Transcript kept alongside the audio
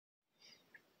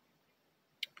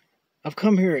I've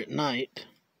come here at night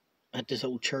at this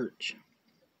old church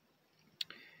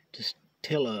to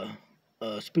tell a,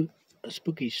 a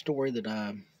spooky story that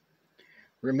I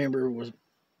remember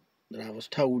that I was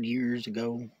told years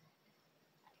ago.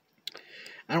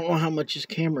 I don't know how much this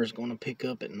camera is going to pick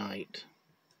up at night,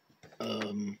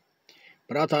 um,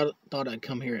 but I thought I'd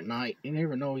come here at night. You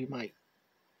never know, you might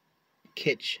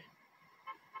catch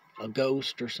a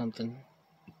ghost or something.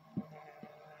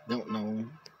 Don't know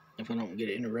if I don't get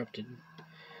interrupted.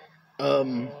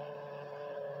 Um.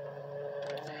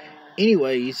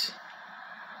 Anyways,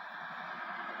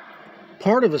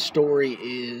 part of a story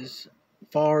is,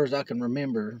 far as I can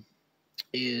remember,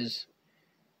 is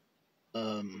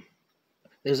um,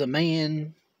 there's a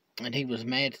man and he was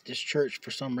mad at this church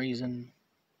for some reason,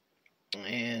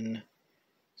 and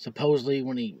supposedly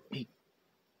when he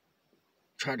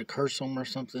tried to curse them or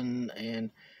something,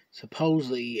 and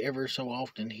supposedly ever so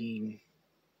often he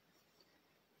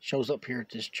shows up here at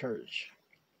this church.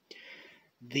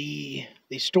 The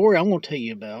story I'm going to tell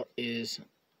you about is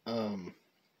um,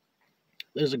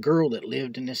 there's a girl that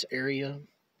lived in this area,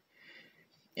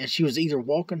 and she was either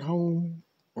walking home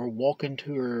or walking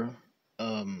to her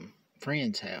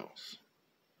friend's house,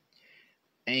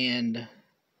 and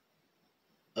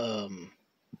um,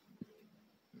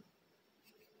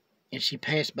 and she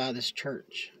passed by this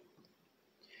church,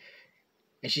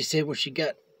 and she said when she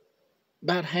got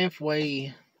about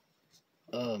halfway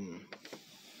um,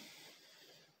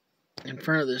 in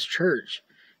front of this church,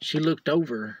 she looked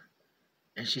over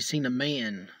and she seen a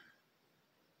man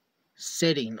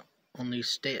sitting on these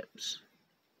steps.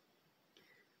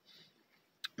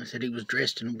 I said he was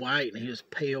dressed in white and he was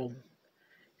pale,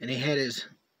 and he had his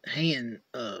hand,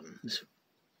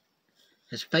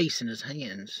 his face in his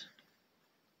hands,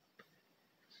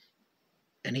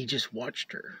 and he just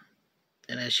watched her.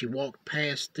 And as she walked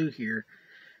past through here,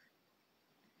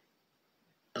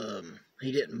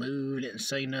 he didn't move, didn't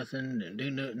say nothing, didn't do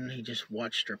nothing. He just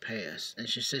watched her pass. And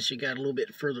she said she got a little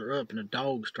bit further up and the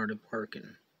dog started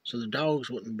barking. So the dogs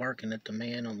wasn't barking at the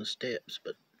man on the steps,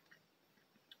 but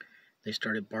they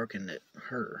started barking at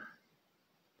her.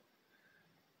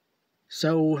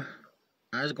 So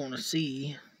I was going to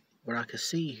see what I could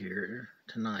see here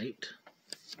tonight.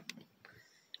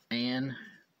 And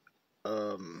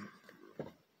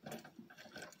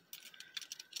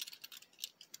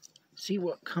see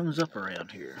what comes up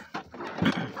around here.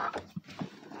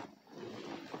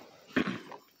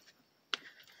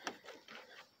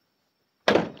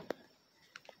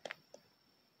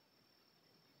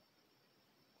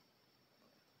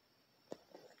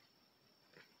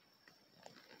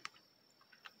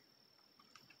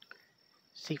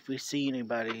 See if we see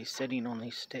anybody sitting on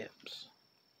these steps.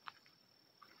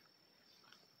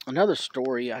 Another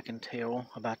story I can tell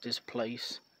about this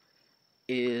place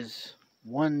is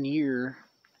one year,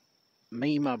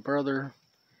 me, my brother,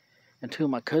 and two of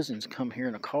my cousins come here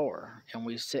in a car, and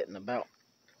we sitting about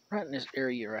right in this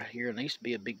area right here, and there used to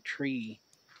be a big tree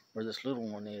where this little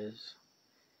one is.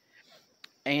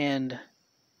 And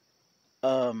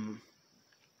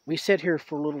we sat here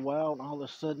for a little while, and all of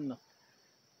a sudden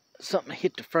something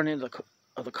hit the front end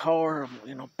of the car,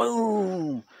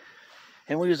 boom.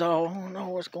 And we was all, oh no,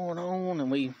 what's going on? And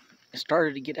we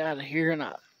started to get out of here, and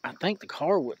I think the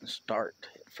car wouldn't start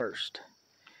at first.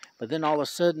 But then all of a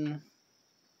sudden,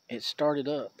 it started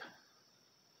up.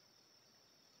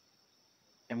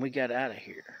 And we got out of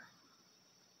here.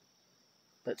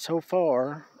 But so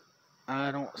far, I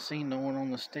don't see no one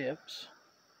on the steps.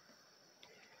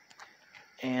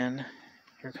 And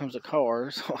here comes a car,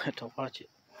 so I have to watch it.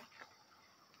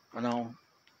 I know.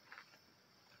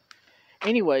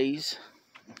 Anyways,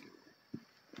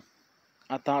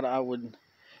 I thought I would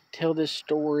tell this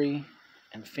story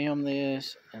and film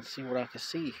this and see what I could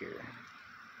see here.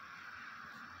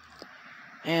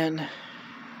 And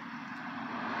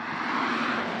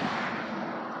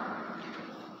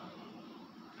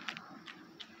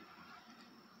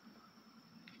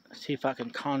see if I can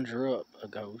conjure up a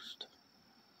ghost.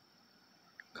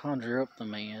 Conjure up the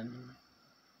man.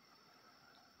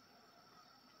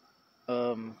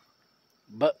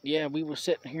 But yeah, we were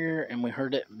sitting here and we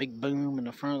heard that big boom in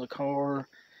the front of the car.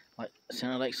 Like, it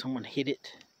sounded like someone hit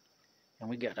it. And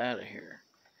we got out of here.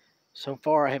 So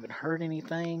far, I haven't heard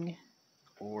anything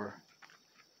or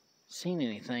seen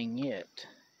anything yet.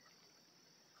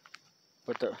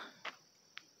 But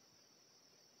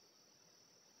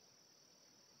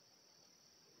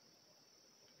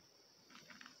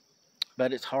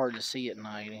it's hard to see at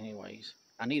night anyways.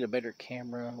 I need a better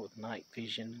camera with night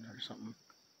vision or something,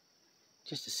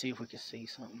 just to see if we can see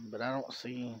something. But I don't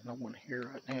see no one here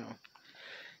right now.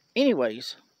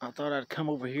 Anyways, I thought I'd come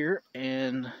over here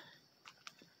and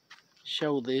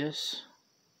show this,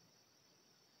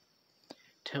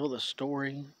 tell the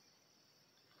story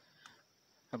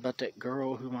about that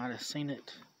girl who might have seen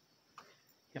it.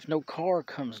 If no car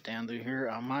comes down through here,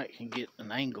 I might can get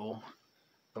an angle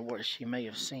of what she may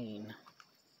have seen.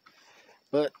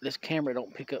 But this camera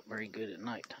don't pick up very good at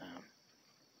nighttime.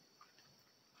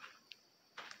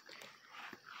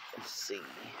 Let's see.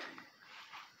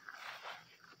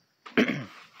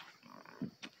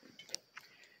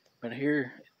 But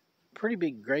here, pretty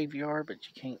big graveyard, but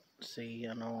you can't see,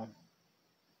 I know.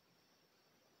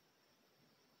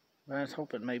 But I was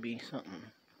hoping maybe something.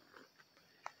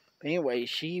 But anyway,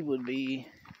 she would be,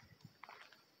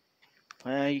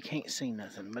 well, you can't see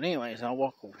nothing. But anyways, I'll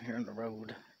walk over here on the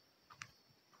road.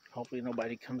 Hopefully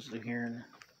nobody comes through here and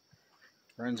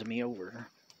runs me over.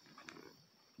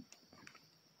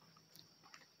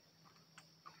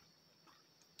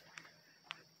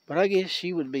 But I guess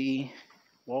she would be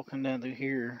walking down through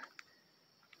here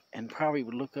and probably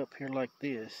would look up here like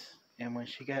this. And when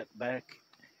she got back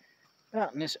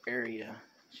out in this area,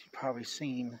 she probably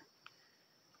seen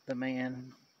the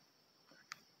man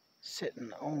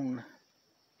sitting on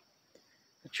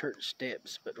the church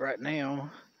steps. But right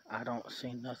now, I don't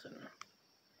see nothing.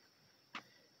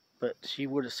 But she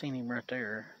would have seen him right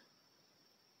there.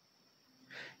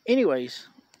 Anyways,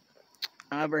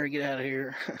 I better get out of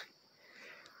here.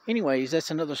 Anyways,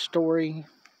 that's another story,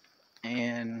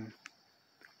 and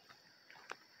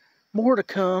more to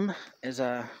come as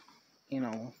I,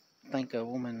 think of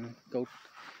them and go.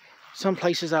 Some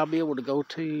places I'll be able to go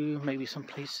to, maybe some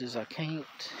places I can't.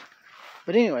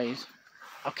 But anyways,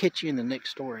 I'll catch you in the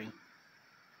next story.